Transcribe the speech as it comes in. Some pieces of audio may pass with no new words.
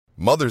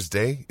Mother's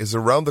Day is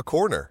around the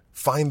corner.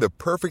 Find the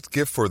perfect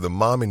gift for the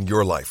mom in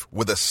your life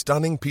with a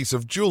stunning piece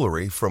of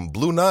jewelry from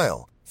Blue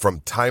Nile.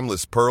 From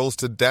timeless pearls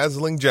to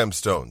dazzling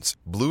gemstones,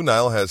 Blue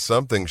Nile has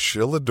something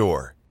she'll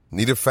adore.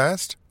 Need it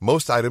fast?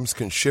 Most items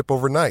can ship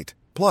overnight.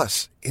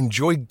 Plus,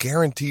 enjoy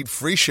guaranteed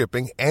free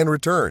shipping and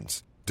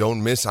returns.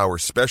 Don't miss our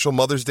special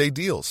Mother's Day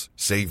deals.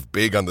 Save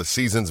big on the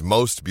season's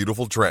most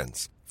beautiful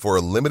trends. For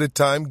a limited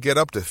time, get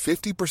up to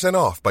 50%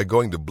 off by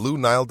going to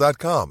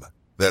BlueNile.com.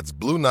 That's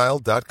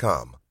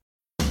BlueNile.com.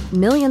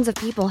 Millions of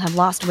people have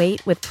lost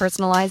weight with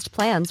personalized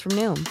plans from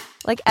Noom.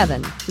 Like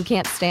Evan, who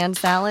can't stand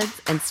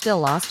salads and still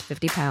lost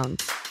 50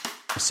 pounds.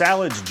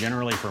 Salads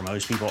generally for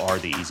most people are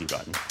the easy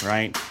button,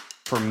 right?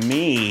 For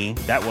me,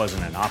 that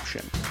wasn't an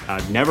option.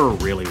 I never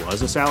really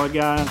was a salad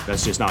guy.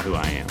 That's just not who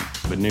I am.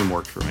 But Noom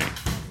worked for me.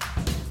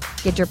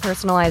 Get your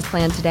personalized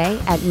plan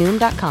today at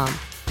Noom.com.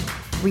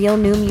 Real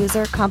Noom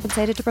user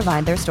compensated to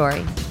provide their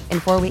story. In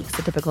 4 weeks,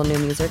 the typical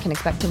Noom user can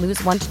expect to lose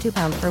 1 to 2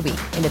 pounds per week.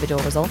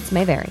 Individual results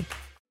may vary.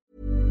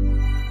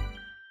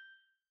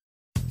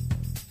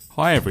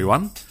 Hi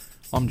everyone,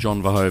 I'm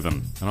John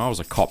Verhoeven, and I was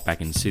a cop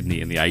back in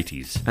Sydney in the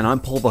 80s. And I'm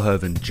Paul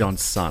Verhoeven,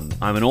 John's son.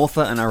 I'm an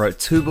author and I wrote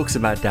 2 books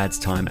about Dad's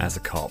time as a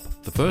cop.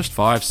 The first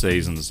 5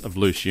 seasons of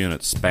Loose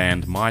Units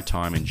spanned my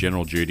time in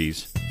general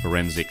duties,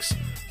 forensics,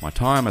 my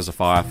time as a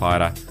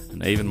firefighter,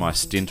 and even my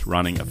stint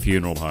running a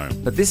funeral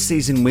home. But this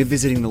season we're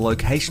visiting the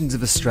locations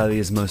of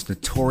Australia's most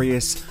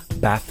notorious,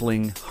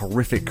 baffling,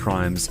 horrific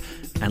crimes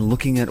and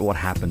looking at what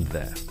happened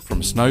there.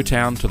 From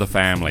Snowtown to the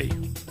family,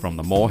 from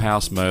the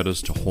Morehouse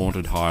murders to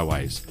haunted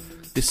highways,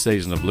 this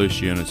season of Loose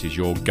Units is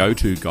your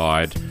go-to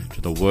guide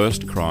to the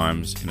worst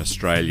crimes in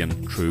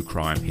Australian true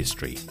crime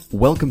history.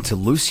 Welcome to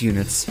Loose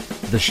Units,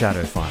 The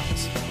Shadow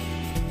Files.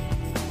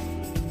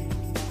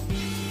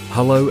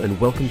 Hello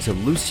and welcome to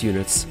Loose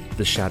Units,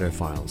 The Shadow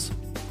Files.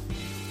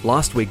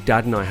 Last week,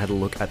 Dad and I had a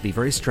look at the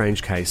very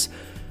strange case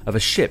of a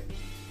ship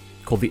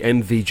called the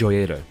MV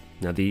Joyedo.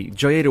 Now, the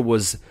Joyedo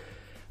was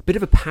a bit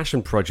of a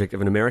passion project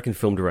of an American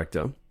film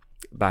director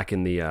back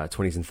in the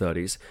 20s and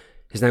 30s.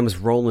 His name was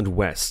Roland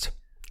West.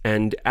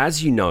 And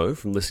as you know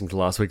from listening to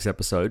last week's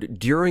episode,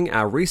 during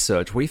our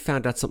research, we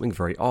found out something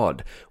very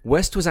odd.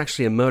 West was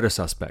actually a murder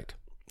suspect.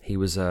 He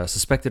was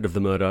suspected of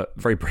the murder,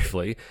 very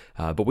briefly,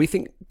 but we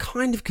think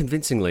kind of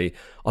convincingly,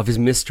 of his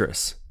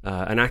mistress,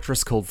 an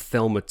actress called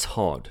Thelma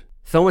Todd.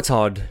 Thelma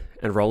Todd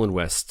and Roland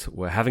West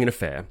were having an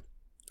affair,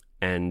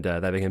 and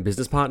they became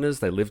business partners.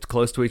 They lived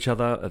close to each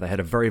other. They had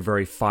a very,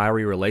 very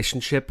fiery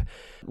relationship.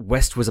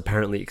 West was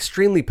apparently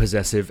extremely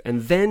possessive,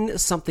 and then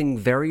something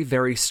very,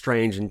 very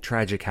strange and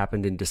tragic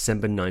happened in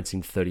December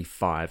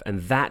 1935,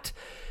 and that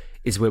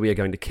is where we are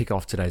going to kick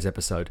off today's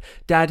episode.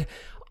 Dad,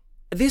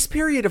 this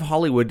period of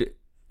Hollywood,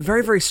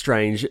 very, very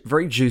strange,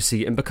 very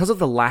juicy, and because of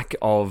the lack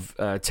of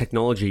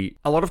technology,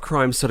 a lot of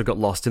crimes sort of got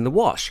lost in the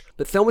wash.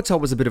 But Thelma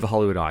Todd was a bit of a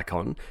Hollywood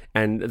icon,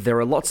 and there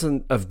are lots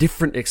of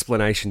different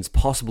explanations,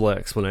 possible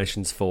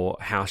explanations for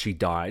how she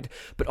died.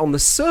 But on the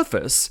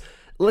surface,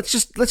 let's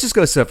just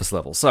go surface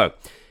level. So,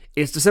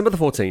 it's December the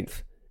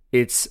 14th,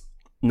 it's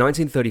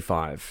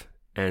 1935,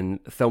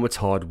 and Thelma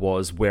Todd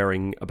was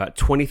wearing about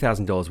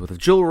 $20,000 worth of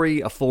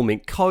jewelry, a full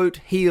mink coat,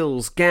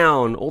 heels,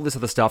 gown, all this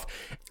other stuff.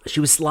 She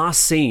was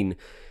last seen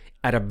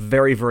at a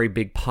very, very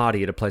big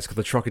party at a place called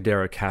the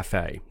Trocadero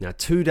Cafe. Now,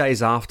 2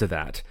 days after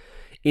that,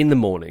 in the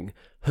morning,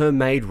 her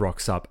maid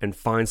rocks up and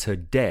finds her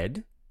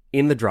dead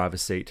in the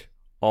driver's seat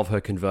of her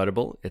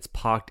convertible. It's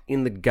parked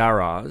in the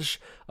garage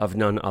of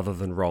none other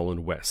than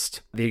Roland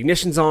West. The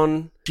ignition's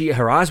on,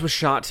 her eyes were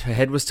shut, her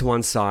head was to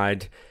one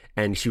side,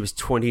 and she was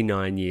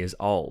 29 years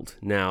old.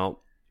 Now,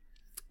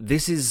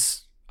 this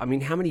is, I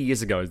mean, how many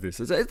years ago is this?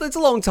 It's a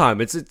long time.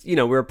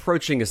 We're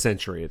approaching a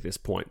century at this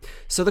point.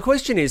 So the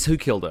question is, who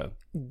killed her?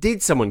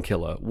 Did someone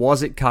kill her?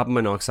 Was it carbon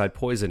monoxide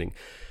poisoning?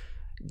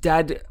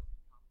 Dad,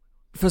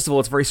 first of all,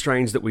 it's very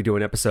strange that we do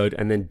an episode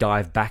and then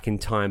dive back in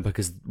time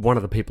because one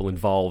of the people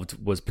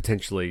involved was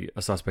potentially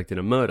a suspect in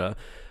a murder.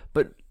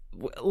 But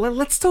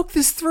let's talk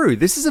this through.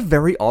 This is a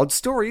very odd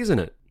story, isn't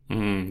it?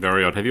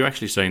 Very odd. Have you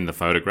actually seen the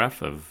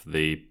photograph of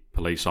the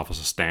police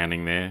officer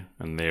standing there,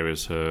 and there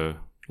is her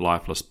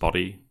lifeless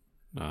body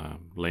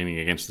leaning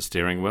against the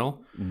steering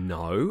wheel?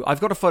 No. I've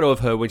got a photo of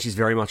her when she's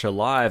very much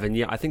alive, and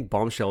yeah, I think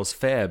bombshell's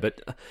fair,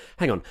 but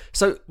hang on.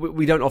 So,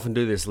 we don't often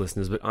do this,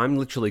 listeners, but I'm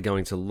literally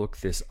going to look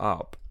this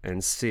up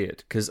and see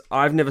it, because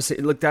I've never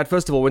seen... Look, Dad,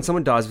 first of all, when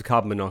someone dies of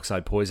carbon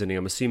monoxide poisoning,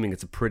 I'm assuming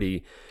it's a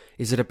pretty...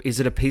 Is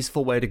it a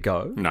peaceful way to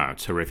go? No,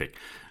 it's horrific.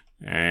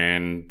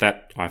 And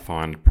that I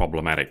find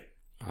problematic,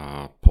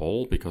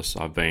 Paul, because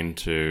I've been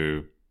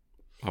to,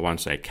 I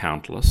won't say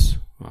countless,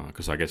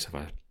 because I guess if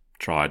I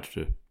tried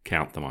to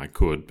count them I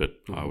could, but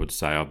I would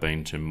say I've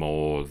been to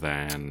more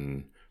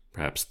than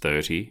perhaps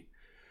 30,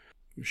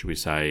 should we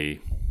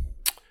say,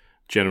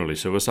 generally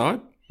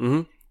suicide.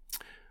 Mm-hmm.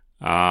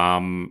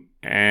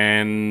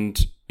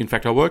 And in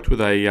fact, I worked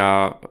with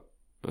a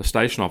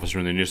station officer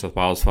in the New South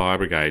Wales Fire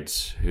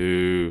Brigades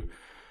who,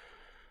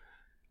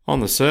 on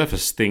the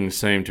surface, things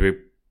seemed to be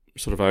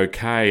sort of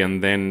okay,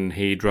 and then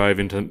he drove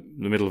into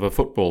the middle of a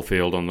football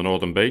field on the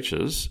Northern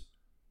Beaches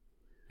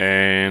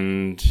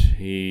and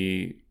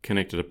he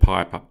connected a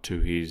pipe up to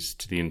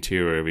the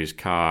interior of his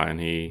car, and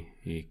he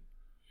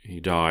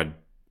died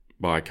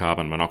by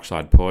carbon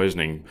monoxide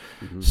poisoning.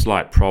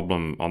 Slight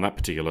problem on that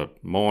particular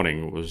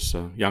morning was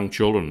young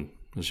children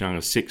as young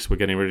as 6 were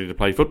getting ready to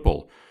play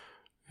football,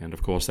 and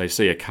of course they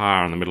see a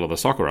car in the middle of the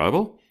soccer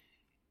oval,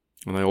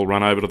 and they all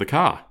run over to the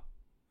car.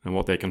 And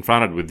what they're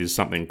confronted with is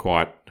something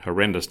quite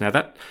horrendous. Now,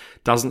 that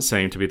doesn't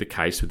seem to be the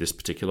case with this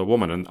particular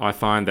woman, and I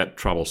find that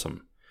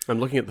troublesome. I'm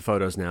looking at the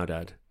photos now,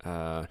 Dad.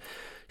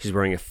 She's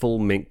wearing a full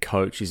mink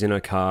coat. She's in her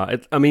car.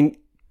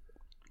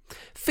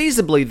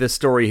 Feasibly, the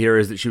story here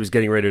is that she was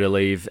getting ready to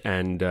leave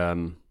and,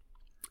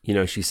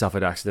 she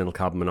suffered accidental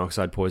carbon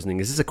monoxide poisoning.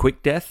 Is this a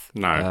quick death?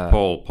 No,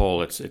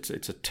 Paul, it's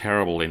a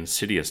terrible,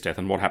 insidious death.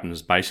 And what happens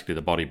is basically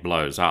the body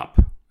blows up,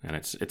 and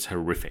it's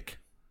horrific.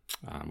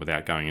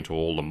 Without going into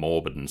all the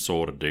morbid and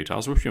sordid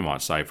details, which you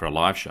might say for a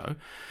live show.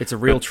 It's a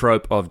real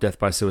trope of death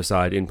by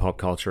suicide in pop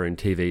culture, in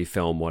TV,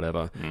 film,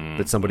 whatever,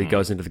 that somebody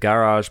goes into the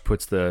garage,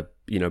 puts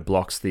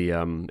blocks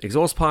the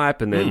exhaust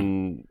pipe, and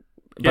then...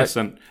 Yes,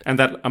 and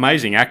that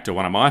amazing actor,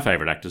 one of my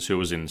favourite actors who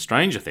was in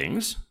Stranger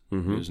Things,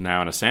 who's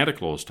now in a Santa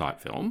Claus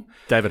type film.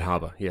 David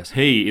Harbour, yes.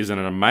 He is in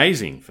an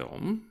amazing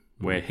film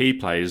where he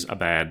plays a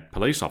bad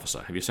police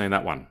officer. Have you seen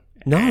that one?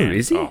 No,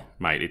 is he? Oh,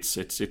 mate,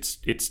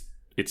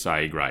 it's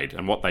A grade.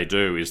 And what they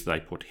do is they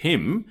put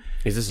him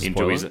is this a into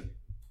spoiler? his...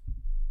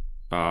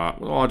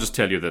 well, I'll just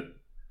tell you that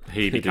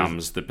he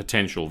becomes the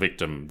potential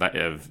victim.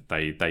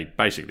 They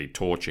basically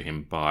torture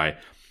him by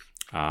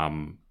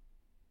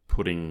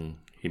putting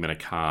him in a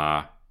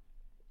car.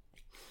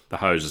 The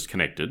hose is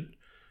connected.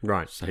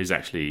 Right. So he's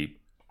actually,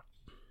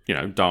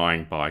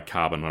 dying by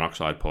carbon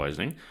monoxide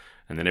poisoning.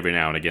 And then every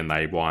now and again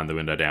they wind the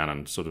window down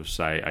and sort of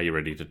say, "Are you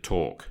ready to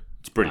talk?"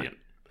 It's brilliant.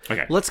 Right.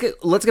 Okay. Let's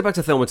get back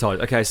to Thelma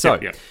Todd. Okay, so...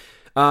 Yeah.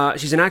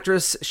 She's an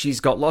actress. She's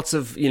got lots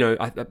of,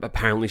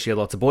 apparently she had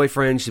lots of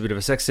boyfriends. She's a bit of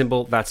a sex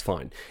symbol. That's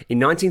fine. In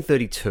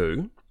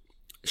 1932,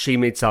 she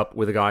meets up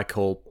with a guy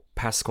called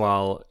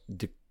Pasquale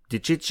Di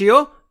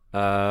Ciccio.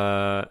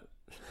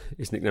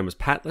 His nickname was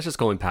Pat. Let's just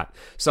call him Pat.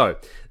 So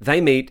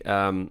they meet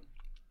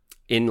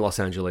in Los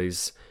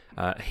Angeles.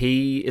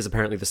 He is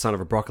apparently the son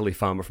of a broccoli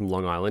farmer from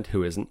Long Island,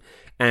 who isn't.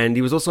 And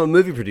he was also a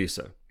movie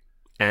producer.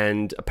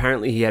 And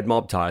apparently he had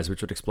mob ties,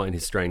 which would explain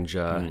his strange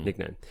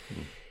nickname.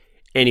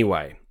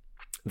 Anyway...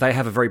 They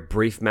have a very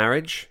brief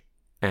marriage,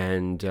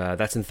 and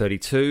that's in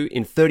 32.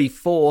 In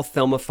 34,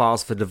 Thelma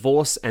files for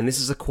divorce, and this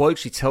is a quote.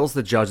 She tells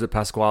the judge that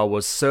Pasquale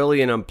was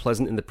surly and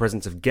unpleasant in the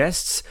presence of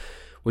guests,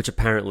 which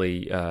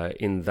apparently,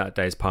 in that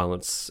day's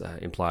parlance,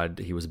 implied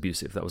he was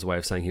abusive. That was a way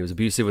of saying he was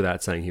abusive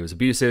without saying he was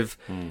abusive.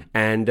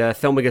 And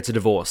Thelma gets a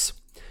divorce.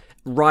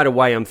 Right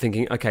away, I'm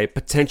thinking, okay,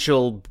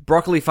 potential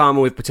broccoli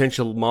farmer with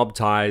potential mob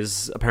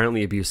ties,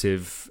 apparently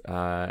abusive,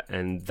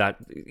 and that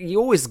you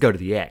always go to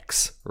the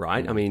ex,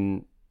 right? I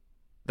mean...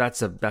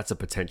 That's a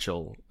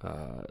potential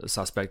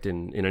suspect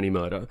in any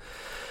murder.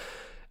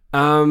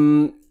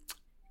 And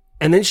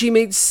then she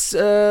meets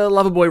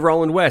Loverboy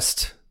Roland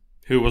West.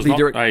 Who was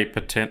not a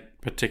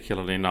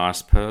particularly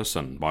nice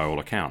person, by all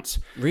accounts.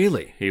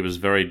 Really? He was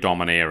very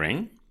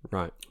domineering.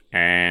 Right.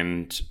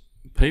 And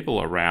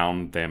people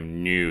around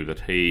them knew that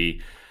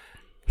he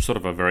was sort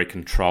of a very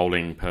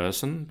controlling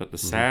person. But the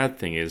sad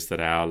thing is that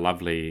our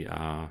lovely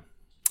our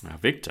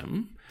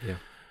victim,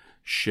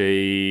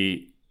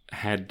 she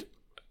had...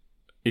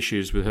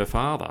 issues with her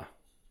father,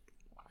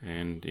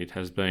 and it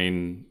has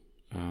been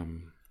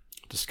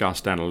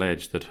discussed and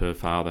alleged that her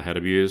father had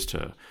abused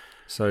her.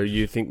 So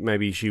you think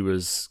maybe she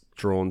was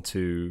drawn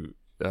to...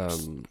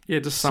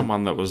 just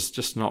someone that was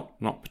just not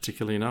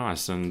particularly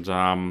nice. And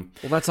well,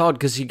 that's odd,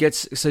 because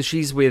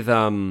she's with...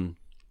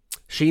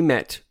 she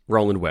met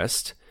Roland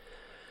West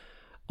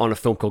on a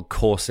film called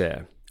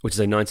Corsair, which is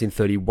a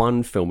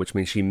 1931 film, which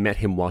means she met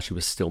him while she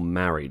was still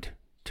married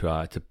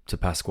to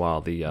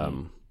Pasquale,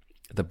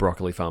 the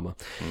broccoli farmer.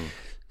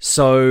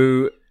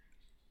 So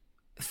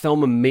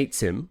Thelma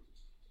meets him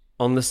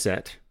on the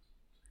set.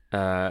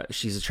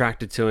 She's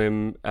attracted to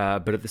him,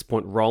 but at this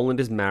point,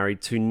 Roland is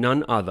married to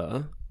none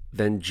other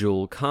than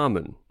Jewel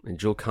Carmen. And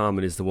Jewel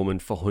Carmen is the woman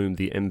for whom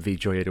the MV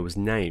Joyetta was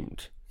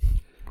named.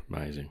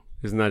 Amazing.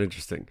 Isn't that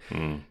interesting?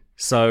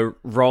 So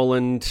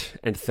Roland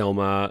and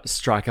Thelma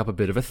strike up a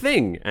bit of a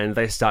thing, and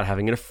they start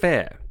having an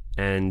affair.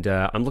 And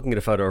I'm looking at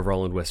a photo of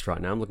Roland West right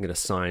now. I'm looking at a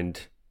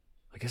signed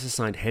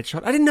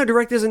headshot. I didn't know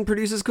directors and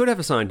producers could have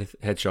a signed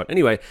headshot.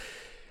 Anyway,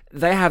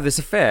 they have this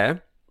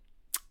affair,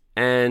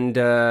 and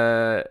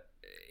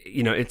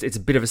it's a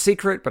bit of a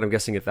secret, but I'm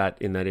guessing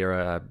in that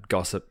era,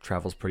 gossip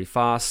travels pretty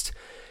fast.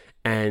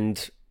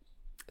 And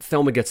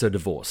Thelma gets a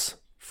divorce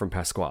from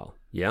Pasquale.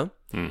 Yeah.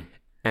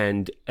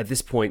 And at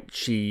this point,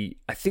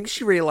 I think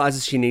she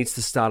realizes she needs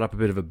to start up a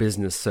bit of a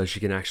business so she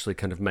can actually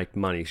kind of make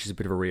money. She's a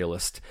bit of a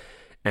realist,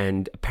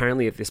 and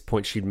apparently at this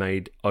point she'd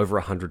made over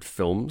 100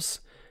 films,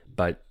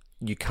 but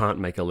you can't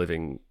make a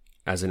living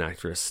as an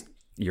actress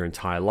your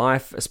entire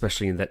life,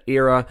 especially in that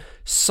era.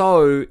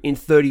 So in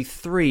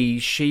 33,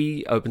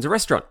 she opens a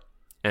restaurant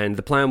And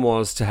the plan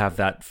was to have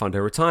that fund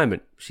her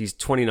retirement. She's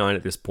 29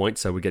 at this point,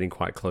 so we're getting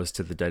quite close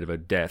to the date of her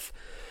death.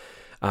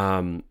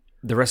 The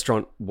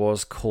restaurant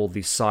was called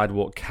the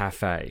Sidewalk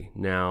Cafe.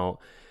 Now,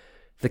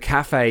 the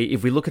cafe,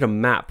 if we look at a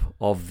map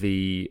of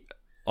the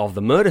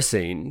murder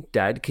scene,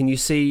 Dad, can you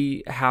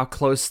see how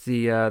close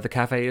the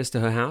cafe is to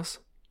her house?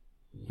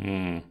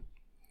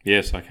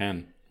 Yes, I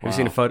can. Have you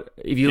seen a photo?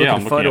 If you look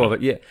at a photo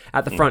of it,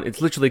 at the front,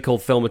 it's literally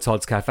called Thelma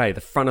Todd's Cafe.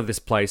 The front of this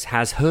place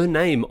has her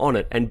name on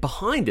it, and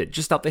behind it,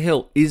 just up the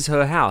hill, is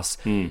her house,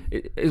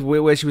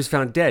 where she was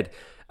found dead.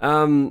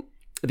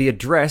 The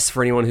address,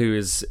 for anyone who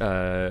is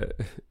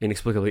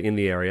inexplicably in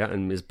the area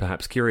and is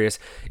perhaps curious,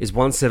 is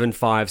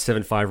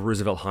 17575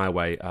 Roosevelt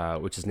Highway,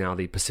 which is now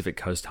the Pacific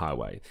Coast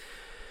Highway.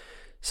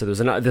 So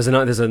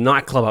there's a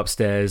nightclub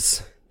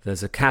upstairs,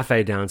 there's a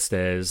cafe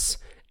downstairs,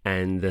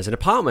 and there's an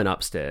apartment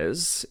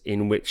upstairs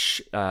in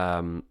which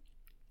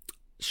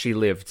she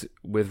lived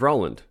with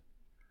Roland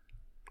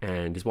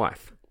and his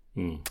wife,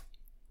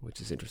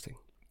 which is interesting.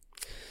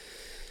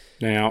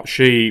 Now,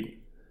 he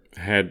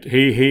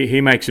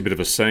makes a bit of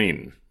a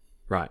scene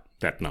right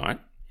that night.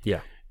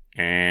 Yeah.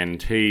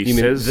 And he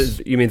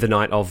says... You mean the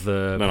night of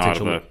the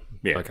potential... Night of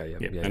the... Yeah. Okay,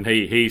 yeah. And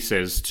he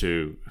says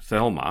to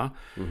Thelma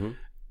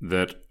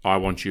that I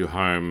want you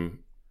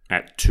home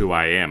at 2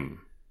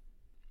 a.m.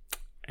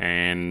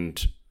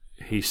 And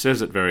he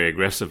says it very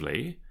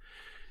aggressively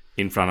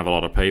in front of a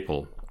lot of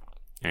people.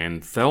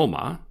 And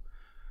Thelma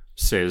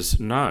says,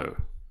 no,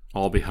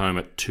 I'll be home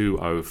at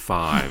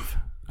 2:05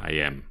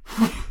 a.m.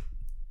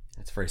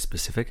 That's very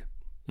specific.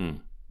 Were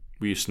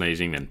you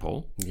sneezing then,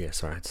 Paul? Yeah,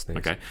 sorry, I had to sneeze.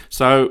 Okay.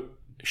 So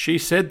she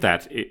said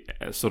that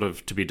sort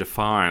of to be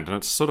defined, and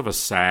it's sort of a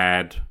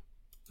sad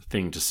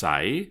thing to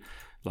say.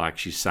 Like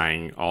she's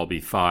saying, I'll be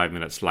 5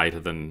 minutes later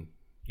than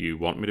you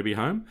want me to be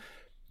home.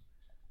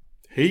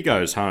 He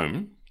goes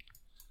home.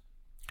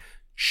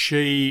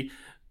 She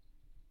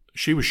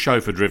was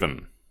chauffeur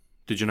driven.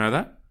 Did you know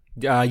that?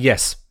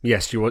 Yes.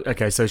 She was.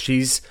 Okay, so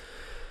she's...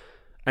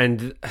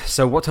 And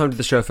so what time did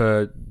the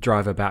chauffeur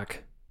drive her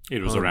back?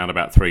 It was around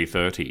about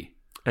 3:30.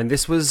 And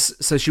this was...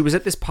 So she was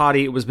at this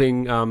party. It was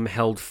being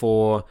held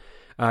for...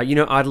 Ida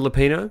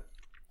Lupino?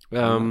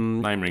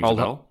 Name rings a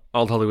bell.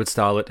 Old Hollywood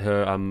starlet.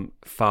 Her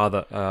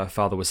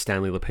father was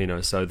Stanley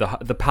Lupino. So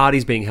the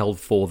party's being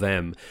held for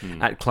them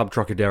at Club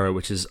Trocadero,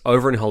 which is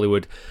over in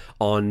Hollywood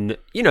on,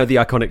 the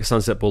iconic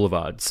Sunset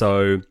Boulevard.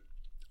 So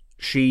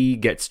she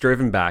gets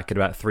driven back at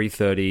about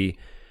 3:30.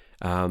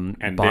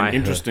 And then,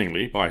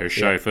 interestingly, by her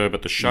chauffeur.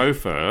 But the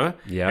chauffeur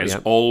has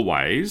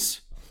always,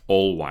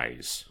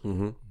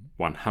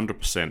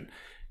 100%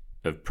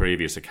 of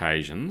previous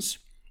occasions,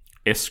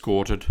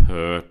 escorted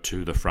her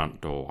to the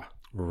front door.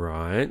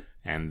 Right.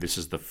 And this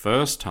is the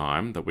first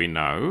time that we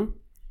know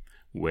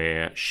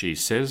where she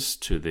says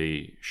to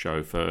the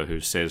chauffeur who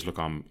says, look,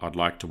 I'd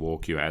like to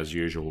walk you as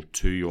usual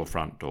to your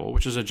front door,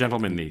 which is a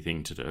gentlemanly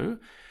thing to do.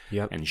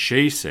 Yep. And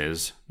she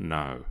says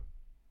no.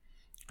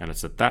 And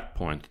it's at that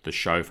point that the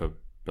chauffeur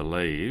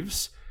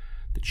believes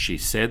that she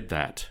said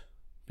that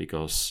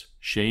because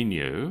she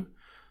knew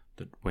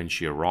that when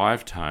she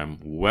arrived home,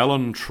 well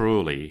and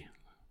truly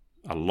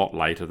a lot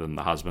later than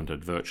the husband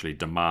had virtually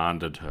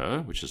demanded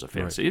her, which is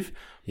offensive. Right.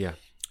 Yeah.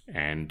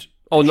 And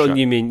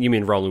you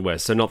mean Roland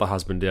West, so not the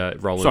husband.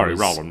 Roland. Sorry, was,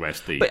 Roland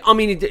West. But I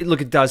mean,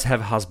 it does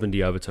have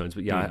husbandy overtones.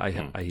 But yeah, I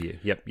hear.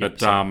 Yep. But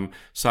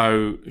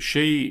so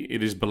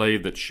it is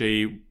believed that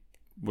she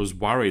was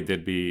worried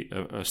there'd be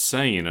a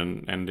scene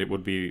and it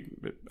would be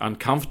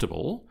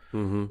uncomfortable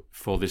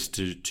for this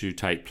to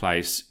take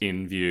place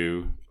in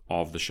view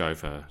of the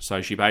chauffeur.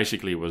 So she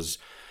basically was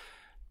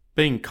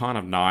being kind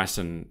of nice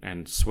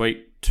and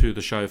sweet to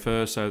the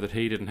chauffeur so that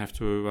he didn't have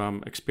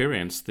to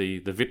experience the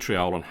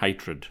vitriol and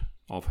hatred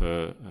of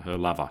her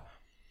lover.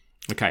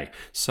 Okay,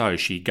 so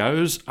she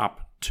goes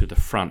up to the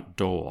front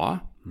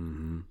door.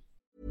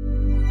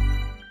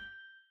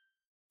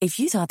 If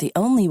you thought the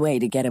only way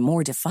to get a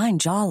more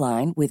defined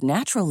jawline with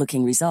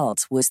natural-looking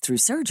results was through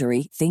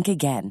surgery, think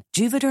again.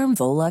 Juvederm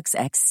Volux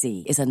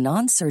XC is a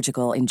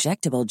non-surgical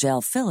injectable gel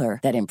filler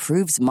that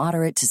improves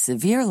moderate to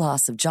severe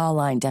loss of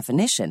jawline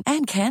definition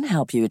and can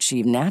help you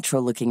achieve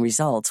natural-looking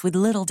results with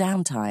little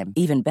downtime.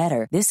 Even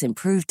better, this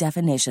improved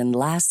definition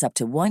lasts up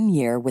to 1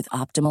 year with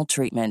optimal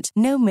treatment.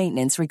 No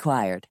maintenance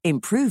required.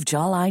 Improve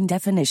jawline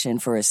definition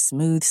for a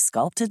smooth,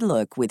 sculpted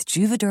look with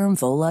Juvederm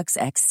Volux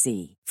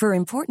XC. For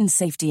important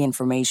safety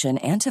information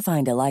and to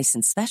find a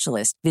licensed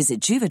specialist, visit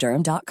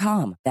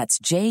Juvederm.com. That's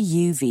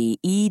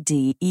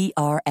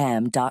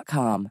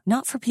JUVEDERM.com.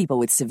 Not for people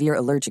with severe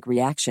allergic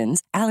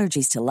reactions,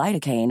 allergies to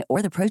lidocaine,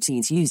 or the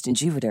proteins used in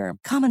Juvederm.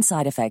 Common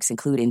side effects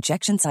include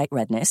injection site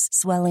redness,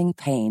 swelling,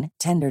 pain,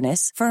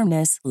 tenderness,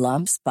 firmness,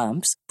 lumps,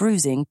 bumps,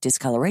 bruising,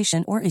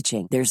 discoloration, or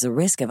itching. There's a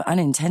risk of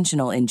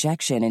unintentional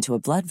injection into a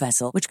blood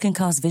vessel, which can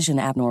cause vision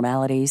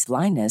abnormalities,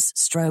 blindness,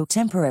 stroke,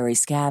 temporary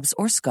scabs,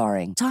 or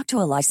scarring. Talk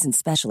to a licensed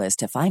specialist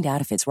to find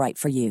out if it's right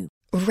for you.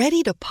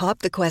 Ready to pop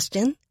the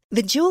question?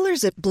 The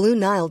jewelers at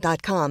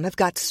BlueNile.com have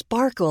got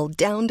sparkle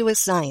down to a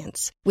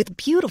science with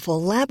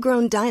beautiful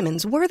lab-grown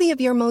diamonds worthy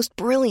of your most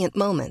brilliant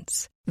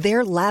moments.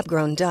 Their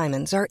lab-grown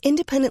diamonds are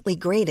independently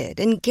graded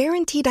and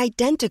guaranteed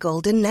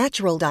identical to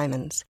natural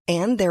diamonds.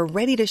 And they're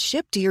ready to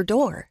ship to your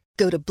door.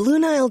 Go to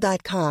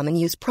BlueNile.com and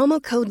use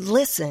promo code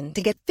LISTEN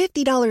to get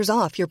 $50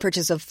 off your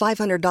purchase of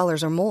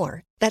 $500 or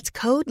more. That's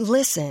code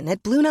LISTEN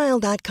at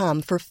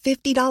BlueNile.com for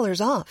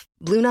 $50 off.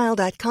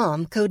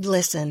 BlueNile.com, code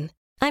LISTEN.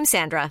 I'm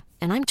Sandra,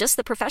 and I'm just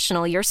the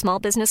professional your small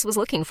business was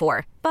looking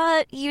for.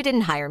 But you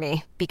didn't hire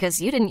me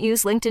because you didn't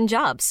use LinkedIn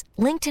Jobs.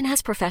 LinkedIn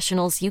has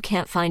professionals you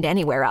can't find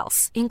anywhere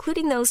else,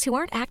 including those who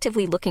aren't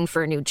actively looking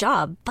for a new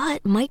job,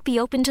 but might be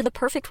open to the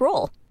perfect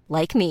role,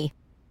 like me.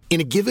 In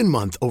a given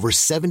month, over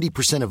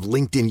 70% of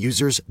LinkedIn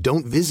users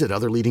don't visit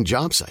other leading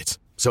job sites.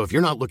 So if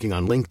you're not looking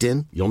on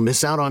LinkedIn, you'll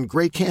miss out on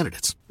great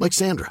candidates like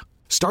Sandra.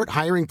 Start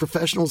hiring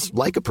professionals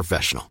like a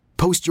professional.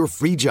 Post your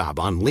free job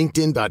on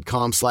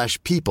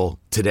linkedin.com/people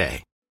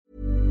today.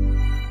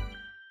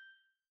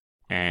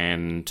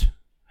 And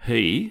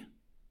he,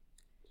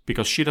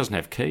 because she doesn't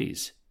have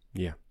keys,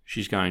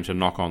 she's going to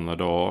knock on the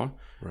door,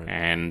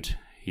 and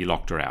he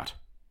locked her out.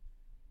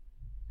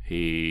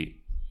 He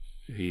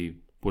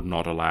would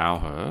not allow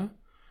her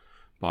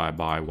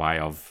by way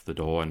of the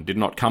door and did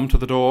not come to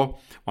the door.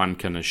 One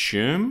can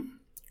assume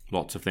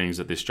lots of things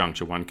at this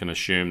juncture. One can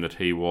assume that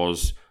he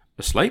was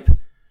asleep,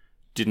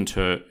 didn't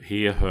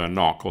hear her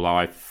knock, although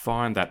I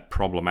find that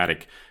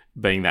problematic.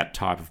 Being that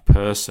type of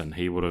person,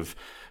 he would have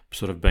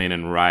sort of been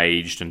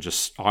enraged and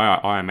just,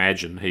 I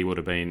imagine he would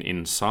have been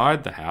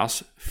inside the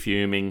house,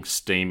 fuming,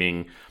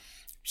 steaming,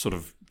 sort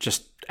of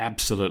just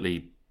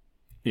absolutely,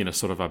 he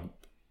was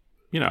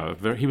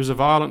a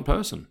violent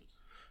person.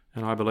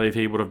 And I believe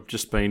he would have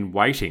just been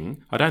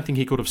waiting. I don't think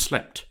he could have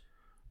slept,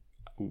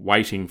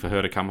 waiting for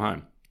her to come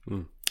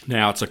home.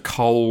 Now, it's a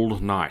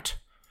cold night.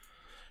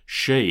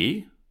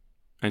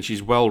 And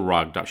she's well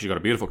rugged up. She's got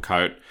a beautiful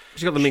coat.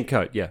 She's got the mink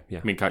coat, yeah.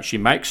 Mink coat. She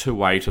makes her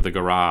way to the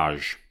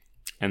garage.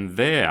 And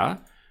there,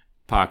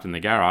 parked in the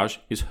garage,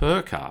 is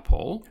her car,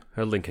 Paul.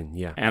 Her Lincoln,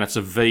 yeah. And it's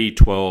a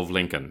V12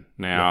 Lincoln.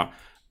 Now,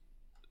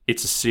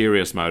 It's a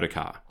serious motor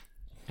car.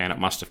 And it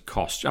must have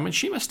cost... I mean,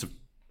 she must have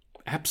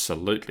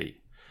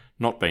absolutely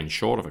not been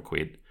short of a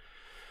quid.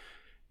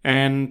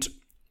 And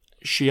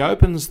she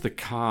opens the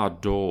car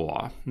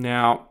door.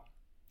 Now,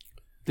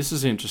 this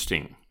is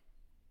interesting.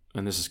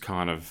 And this is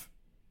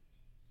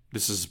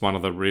one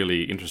of the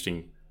really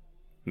interesting,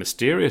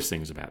 mysterious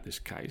things about this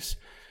case,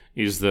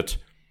 is that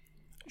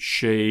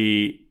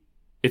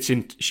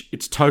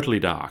it's totally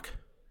dark.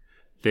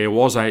 There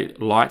was a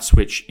light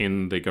switch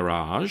in the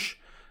garage.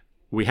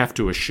 We have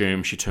to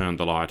assume she turned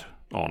the light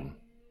on.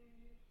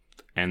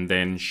 And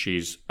then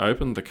she's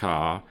opened the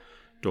car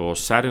door,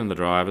 sat in the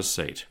driver's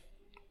seat.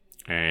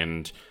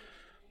 And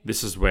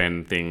this is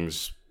when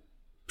things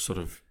sort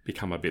of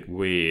become a bit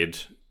weird.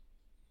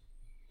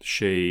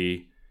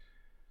 She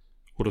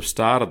would have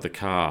started the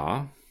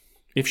car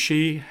if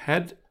she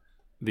had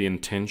the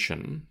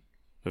intention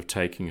of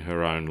taking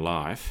her own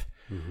life.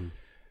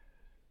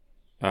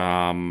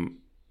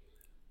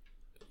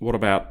 What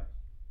about...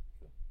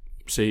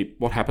 See,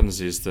 what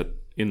happens is that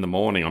in the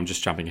morning, I'm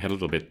just jumping ahead a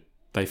little bit,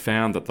 they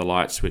found that the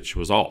light switch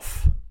was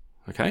off,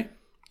 okay?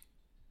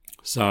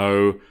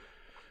 So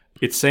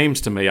it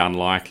seems to me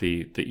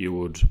unlikely that you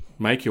would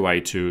make your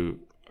way to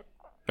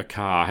a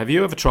car. Have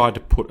you ever tried to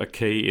put a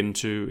key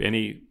into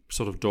any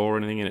sort of door or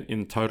anything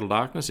in total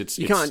darkness?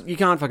 You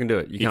can't fucking do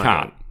it. You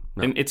can't.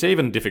 No. And it's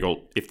even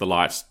difficult if the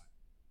light's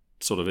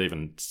sort of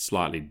even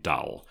slightly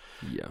dull.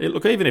 Yeah.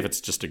 Look, even if it's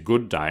just a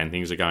good day and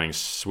things are going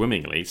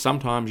swimmingly,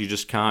 sometimes you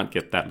just can't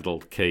get that little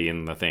key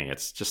in the thing.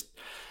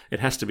 It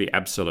has to be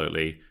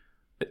absolutely...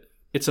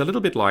 It's a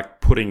little bit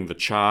like putting the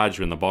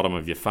charger in the bottom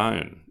of your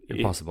phone.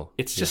 Impossible.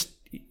 It's just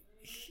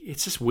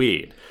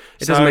weird.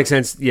 It doesn't make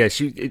sense. Yeah,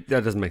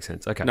 that doesn't make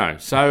sense. Okay. No.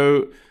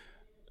 So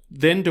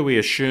then do we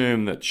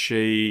assume that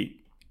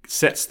she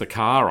sets the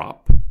car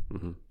up,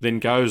 then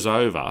goes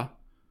over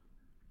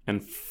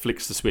and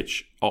flicks the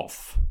switch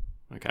off?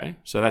 Okay,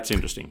 so that's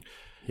interesting.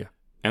 Yeah.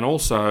 And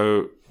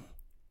also,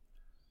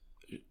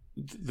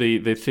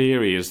 the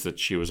theory is that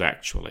she was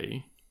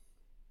actually,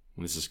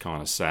 and this is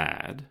kind of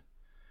sad,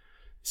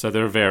 so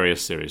there are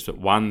various theories, but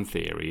one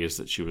theory is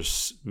that she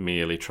was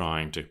merely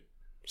trying to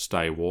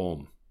stay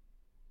warm.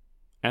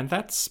 And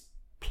that's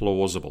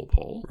plausible,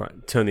 Paul.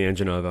 Right, turn the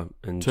engine over.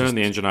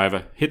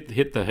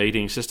 Hit the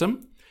heating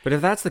system. But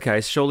if that's the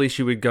case, surely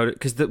she would go to...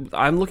 Because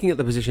I'm looking at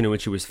the position in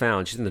which she was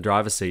found. She's in the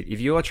driver's seat.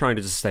 If you are trying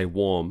to just stay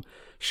warm,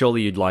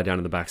 surely you'd lie down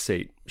in the back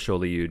seat.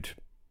 Surely you'd...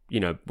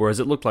 whereas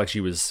it looked like she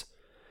was...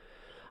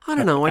 I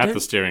don't know. At the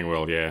steering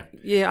wheel, yeah.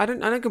 Yeah, I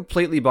don't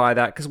completely buy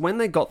that. Because when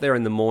they got there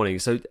in the morning...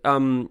 So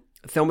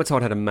Thelma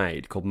Todd had a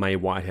maid called May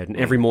Whitehead. And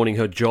every morning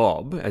her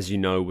job, as you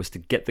know, was to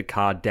get the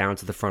car down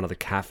to the front of the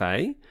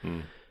cafe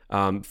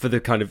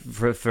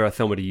for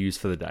Thelma to use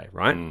for the day,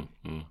 right?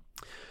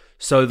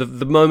 So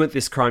the moment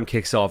this crime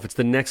kicks off, it's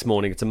the next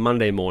morning, it's a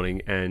Monday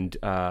morning, and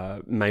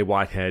May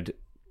Whitehead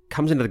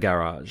comes into the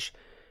garage,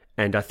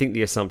 and I think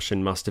the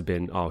assumption must have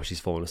been, oh, she's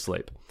fallen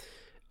asleep.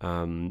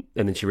 And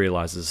then she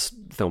realizes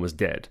Thelma's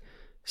dead.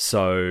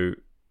 So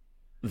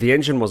the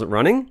engine wasn't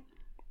running.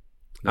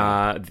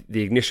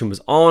 The ignition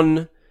was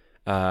on.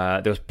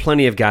 There was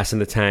plenty of gas in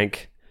the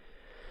tank.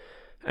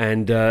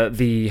 And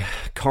the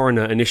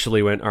coroner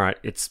initially went, all right,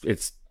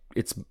 it's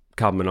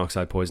carbon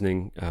monoxide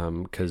poisoning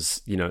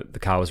because, the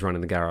car was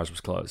running, the garage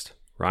was closed,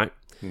 right?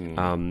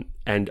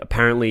 And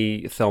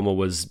apparently Thelma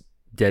was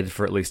dead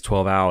for at least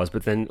 12 hours.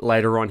 But then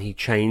later on, he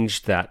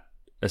changed that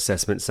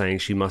assessment, saying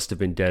she must have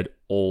been dead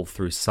all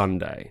through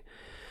Sunday.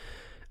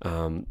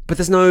 But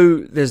there's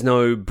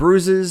no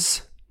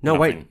bruises. No,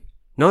 Nothing. wait.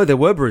 No, there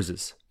were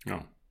bruises.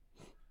 No.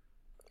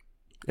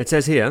 It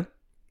says here,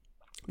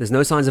 there's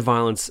no signs of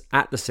violence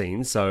at the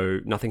scene, so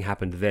nothing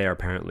happened there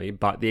apparently,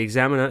 but the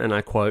examiner, and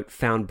I quote,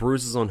 found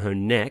bruises on her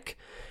neck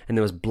and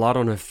there was blood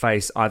on her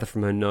face either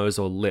from her nose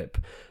or lip.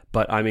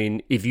 But I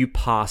mean, if you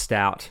passed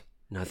out...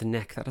 No, the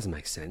neck, that doesn't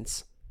make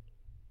sense.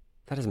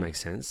 That doesn't make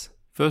sense.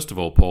 First of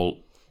all,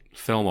 Paul,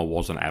 Thelma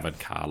was an avid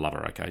car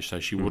lover, okay? So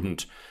she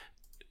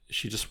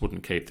just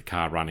wouldn't keep the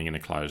car running in a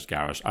closed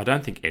garage. I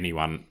don't think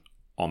anyone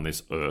on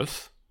this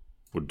earth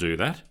would do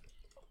that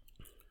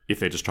if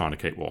they're just trying to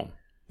keep warm.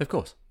 Of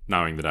course.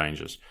 Knowing the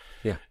dangers.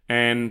 Yeah.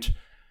 And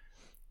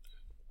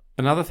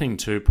another thing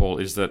too, Paul,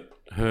 is that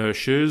her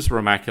shoes were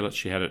immaculate.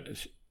 She had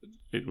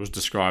it was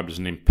described as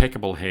an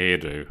impeccable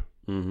hairdo.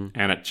 Mm-hmm.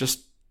 And it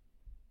just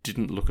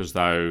didn't look as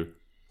though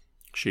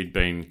she'd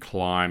been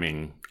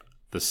climbing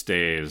the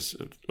stairs,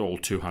 all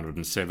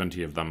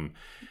 270 of them,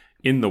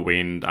 in the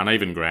wind,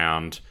 uneven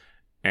ground.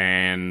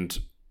 And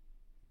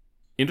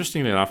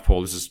interestingly enough,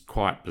 Paul, this is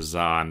quite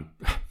bizarre. And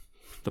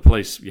the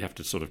police, you have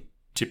to sort of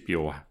tip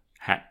your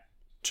hat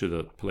to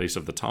the police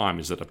of the time,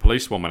 is that a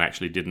policewoman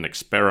actually did an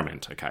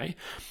experiment, okay?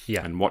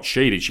 Yeah. And what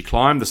she did, she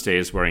climbed the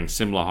stairs wearing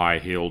similar high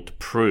heel to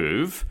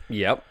prove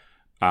Yep.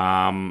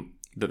 that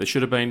there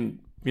should have been,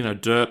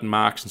 dirt and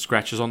marks and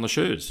scratches on the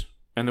shoes.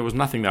 And there was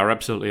nothing. They were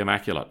absolutely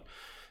immaculate.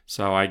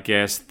 So I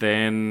guess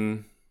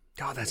then...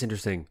 Oh, that's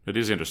interesting. It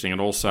is interesting. And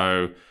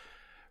also,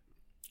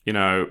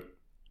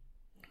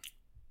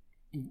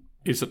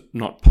 is it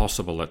not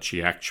possible that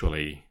she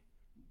actually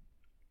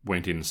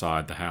went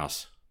inside the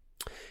house?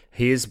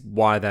 Here's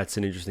why that's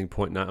an interesting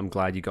point, and I'm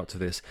glad you got to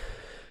this.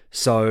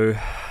 So,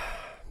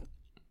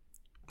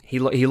 he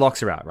locks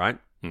her out, right?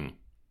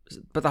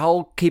 But the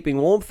whole keeping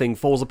warm thing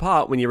falls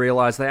apart when you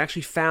realise they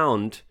actually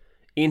found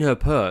in her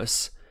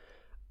purse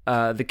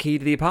the key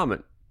to the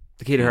apartment,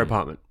 the key to her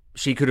apartment.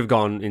 She could have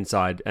gone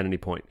inside at any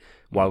point.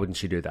 Why wouldn't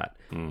she do that?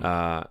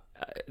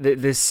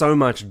 There's so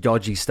much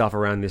dodgy stuff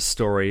around this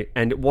story.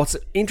 And what's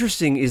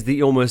interesting is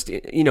the almost,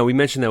 we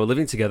mentioned they were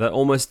living together,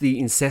 almost the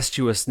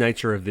incestuous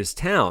nature of this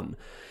town.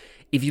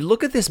 If you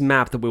look at this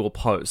map that we will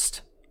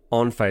post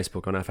on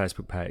Facebook, on our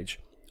Facebook page,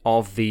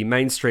 of the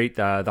main street,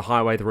 the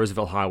highway, the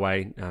Roosevelt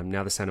Highway,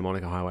 now the Santa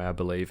Monica Highway, I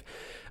believe,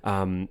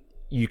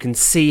 you can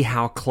see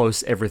how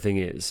close everything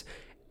is.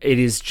 It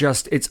is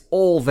just, it's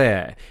all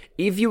there.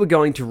 If you were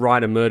going to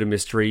write a murder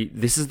mystery,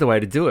 this is the way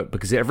to do it,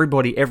 because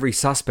every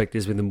suspect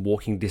is within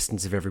walking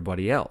distance of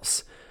everybody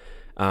else.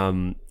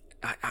 I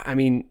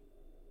mean,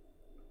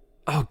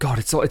 oh God,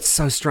 it's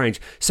so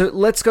strange. So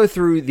let's go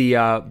through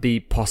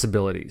the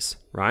possibilities,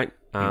 right?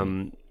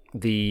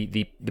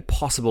 The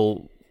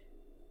possible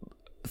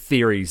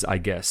theories, I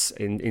guess.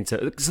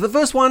 So the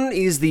first one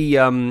is the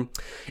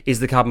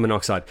carbon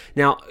monoxide.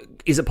 Now,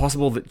 is it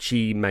possible that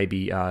she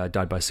maybe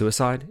died by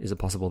suicide? Is it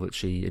possible that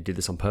she did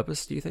this on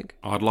purpose, do you think?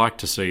 I'd like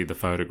to see the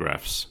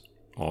photographs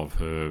of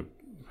her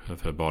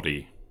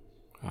body,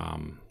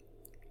 and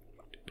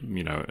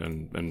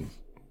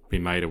be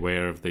made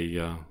aware of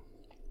the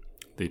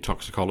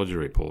toxicology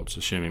reports,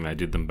 assuming they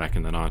did them back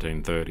in the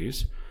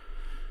 1930s,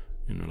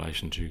 in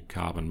relation to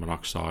carbon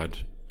monoxide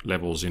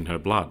levels in her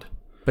blood.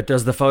 But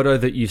does the photo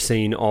that you've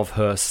seen of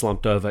her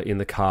slumped over in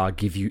the car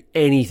give you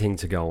anything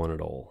to go on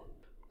at all?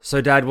 So,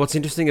 Dad, what's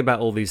interesting about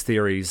all these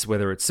theories,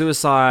 whether it's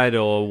suicide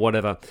or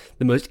whatever,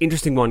 the most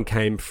interesting one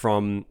came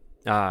from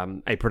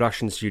a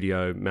production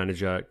studio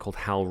manager called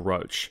Hal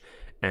Roach.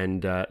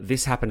 And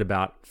this happened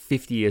about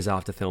 50 years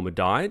after Thelma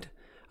died.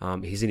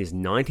 He's in his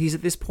 90s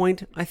at this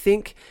point, I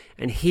think.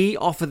 And he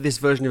offered this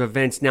version of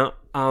events. Now,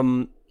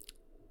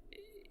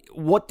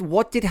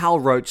 what did Hal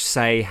Roach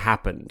say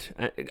happened?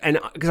 And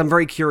because I'm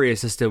very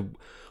curious as to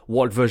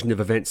what version of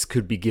events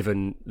could be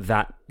given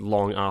that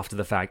long after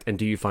the fact, and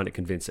do you find it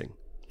convincing?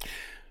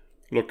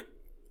 Look,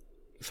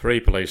 3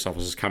 police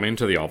officers come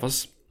into the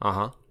office.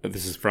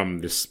 This is from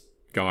this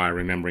guy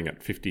remembering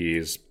it 50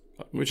 years,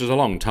 which is a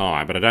long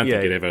time, but I don't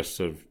think you'd ever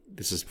sort of...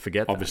 This is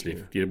forget obviously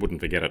that, you wouldn't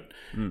forget it.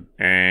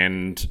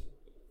 And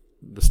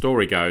the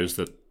story goes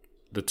that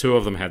the 2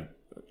 of them had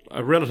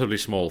a relatively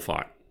small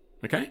fight.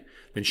 Okay,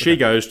 then she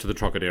goes to the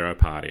Trocadero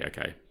party.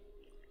 Okay,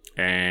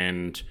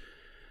 and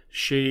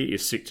she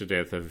is sick to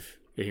death of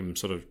him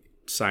sort of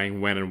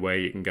saying when and where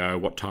you can go,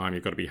 what time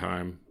you've got to be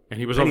home. And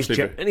he was obviously...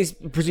 and he's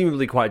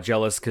presumably quite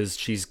jealous because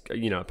she's,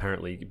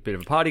 apparently a bit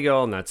of a party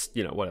girl, and that's,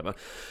 whatever.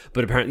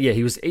 But apparently,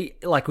 he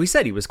like we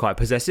said, he was quite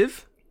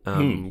possessive,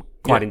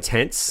 quite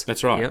intense.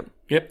 That's right.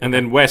 Yep. And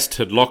then West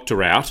had locked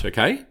her out,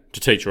 okay, to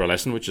teach her a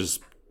lesson, which is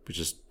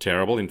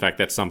terrible. In fact,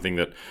 that's something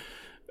that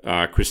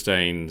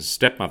Christine's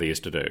stepmother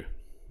used to do.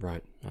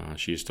 Right.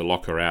 She used to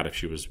lock her out if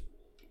she was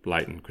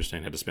late and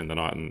Christine had to spend the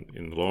night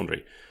in the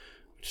laundry,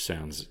 which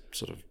sounds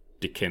sort of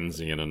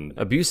Dickensian and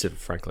abusive,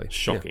 frankly.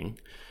 Shocking.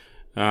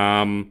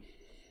 Yeah.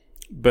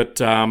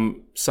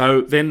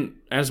 So then,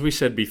 as we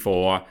said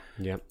before,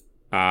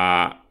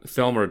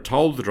 Thelma had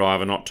told the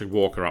driver not to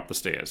walk her up the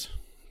stairs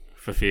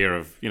for fear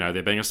of,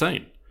 there being a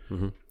scene.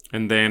 Mm-hmm.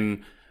 And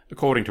then,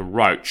 according to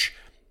Roach,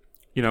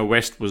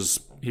 West was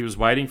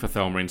waiting for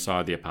Thelma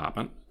inside the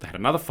apartment. They had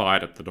another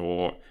fight at the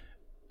door,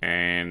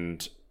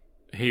 and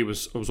it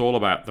was all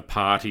about the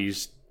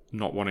parties,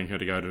 not wanting her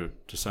to go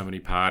to so many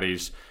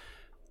parties.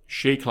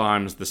 She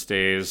climbs the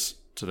stairs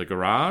to the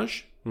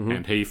garage,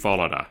 and he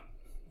followed her.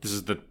 This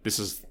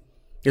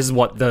is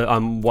what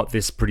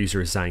this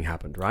producer is saying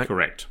happened, right?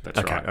 Correct.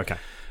 That's right. Okay.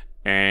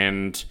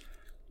 And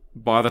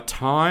by the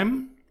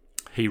time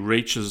he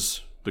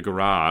reaches the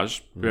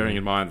garage, bearing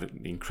in mind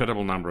the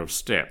incredible number of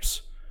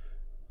steps,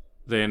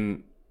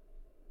 then,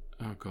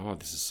 oh God,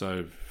 this is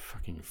so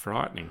fucking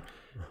frightening.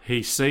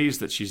 He sees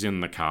that she's in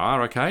the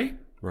car, okay?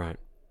 Right.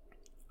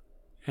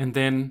 And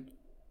then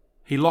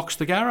he locks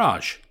the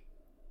garage.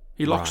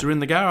 He locks her in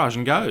the garage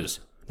and goes.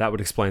 That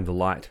would explain the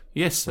light.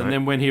 Yes, right. And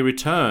then when he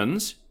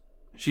returns,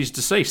 she's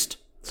deceased.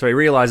 So he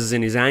realises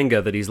in his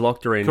anger that he's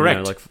locked her in.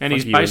 Correct. And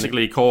he's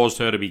basically caused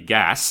her to be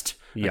gassed.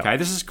 Yep. Okay,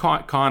 this is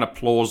kind of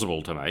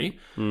plausible to me.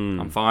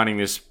 I'm finding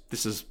this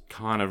is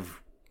kind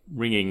of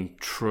ringing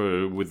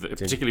true,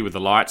 particularly with the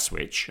light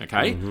switch,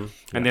 okay? Mm-hmm.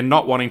 And then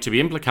not wanting to be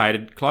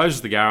implicated,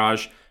 closes the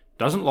garage,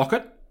 doesn't lock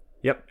it.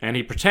 Yep. And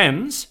he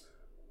pretends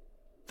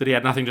that he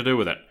had nothing to do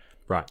with it.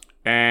 Right.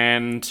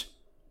 And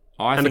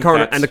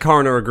the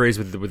coroner agrees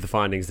with the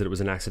findings that it was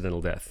an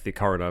accidental death. The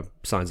coroner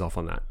signs off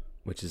on that,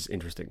 which is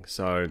interesting.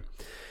 So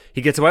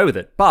he gets away with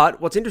it.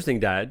 But what's interesting,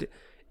 Dad,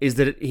 is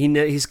that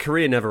his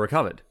career never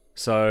recovered.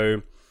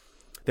 So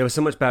there was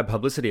so much bad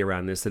publicity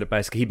around this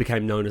that he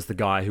became known as the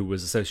guy who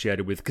was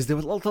associated with, because there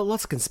were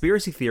lots of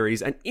conspiracy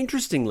theories. And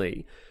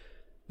interestingly,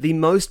 the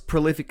most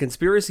prolific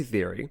conspiracy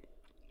theory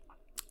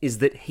is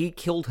that he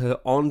killed her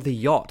on the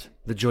yacht,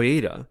 the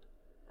Joyita,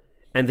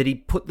 and that he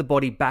put the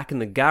body back in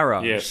the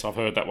garage. Yes, I've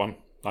heard that one.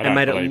 And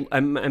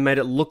made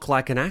it look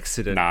like an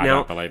accident. No, I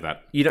don't believe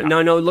that. You don't?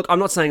 No. Look, I'm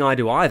not saying I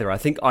do either. I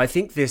think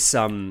this.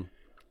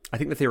 I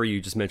think the theory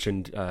you just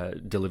mentioned,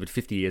 delivered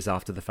 50 years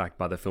after the fact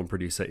by the film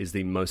producer, is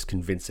the most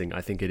convincing.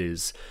 I think it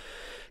is,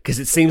 because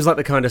it seems like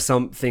the kind of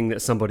something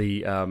that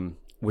somebody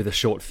with a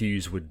short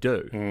fuse would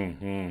do.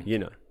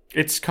 Mm-hmm.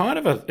 It's kind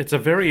of it's a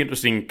very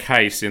interesting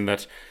case in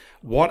that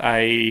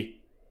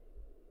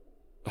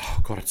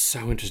oh God, it's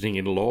so interesting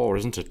in law,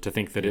 isn't it? To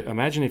think that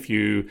imagine if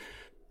you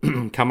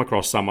come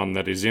across someone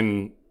that is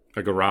in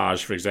a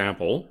garage, for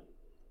example,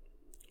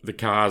 the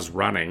car's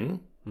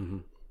running,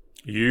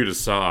 you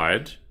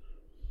decide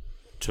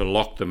to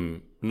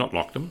not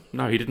lock them.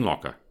 No, he didn't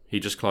lock her. He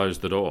just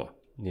closed the door.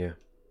 Yeah.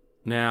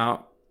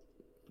 Now,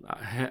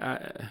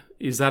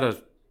 is that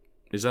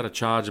a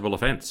chargeable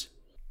offence?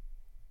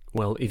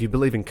 Well, if you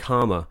believe in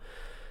karma,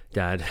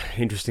 Dad,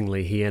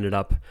 interestingly, he ended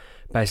up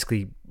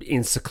basically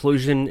in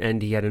seclusion,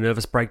 and he had a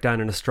nervous breakdown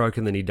and a stroke,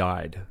 and then he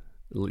died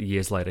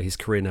years later. His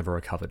career never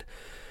recovered.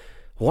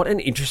 What an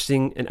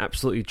interesting and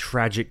absolutely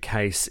tragic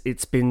case.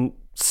 It's been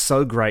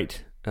so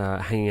great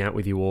hanging out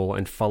with you all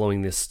and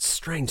following this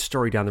strange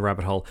story down the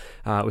rabbit hole.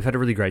 We've had a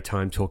really great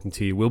time talking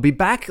to you. We'll be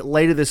back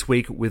later this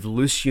week with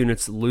Loose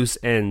Units, Loose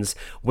Ends,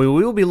 where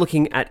we will be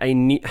looking at a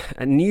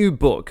new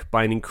book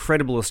by an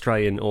incredible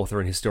Australian author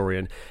and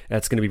historian.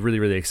 It's going to be really,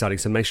 really exciting,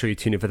 so make sure you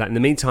tune in for that. In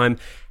the meantime,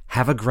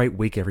 have a great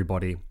week,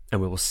 everybody,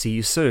 and we will see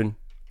you soon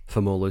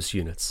for more Loose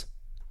Units.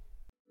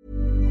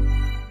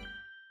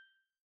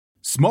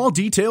 Small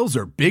details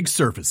are big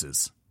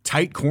surfaces.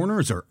 Tight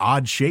corners are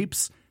odd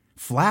shapes.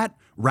 Flat,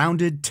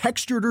 rounded,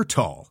 textured, or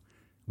tall.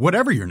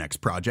 Whatever your next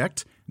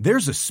project,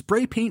 there's a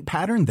spray paint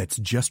pattern that's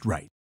just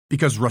right.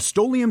 Because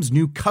Rust-Oleum's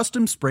new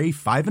Custom Spray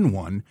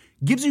 5-in-1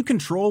 gives you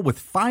control with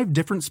 5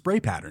 different spray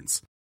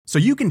patterns. So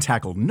you can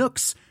tackle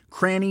nooks,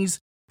 crannies,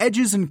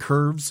 edges, and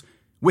curves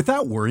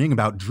without worrying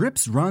about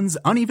drips, runs,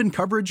 uneven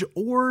coverage,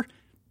 or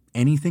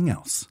anything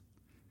else.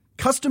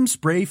 Custom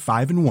Spray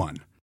 5-in-1.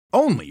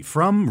 Only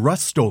from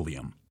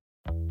Rust-Oleum.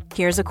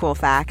 Here's a cool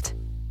fact.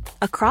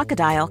 A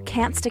crocodile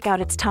can't stick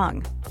out its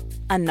tongue.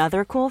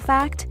 Another cool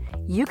fact,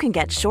 you can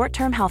get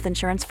short-term health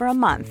insurance for a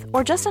month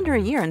or just under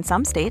a year in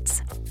some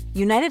states.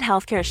 United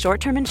Healthcare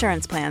short-term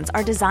insurance plans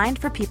are designed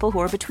for people who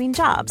are between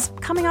jobs,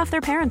 coming off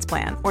their parents'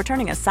 plan, or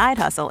turning a side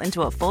hustle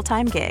into a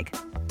full-time gig.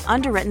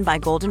 Underwritten by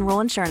Golden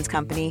Rule Insurance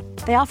Company,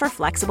 they offer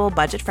flexible,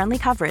 budget-friendly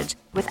coverage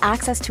with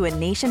access to a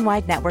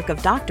nationwide network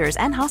of doctors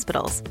and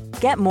hospitals.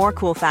 Get more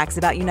cool facts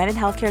about United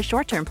Healthcare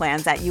short-term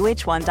plans at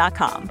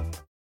uh1.com.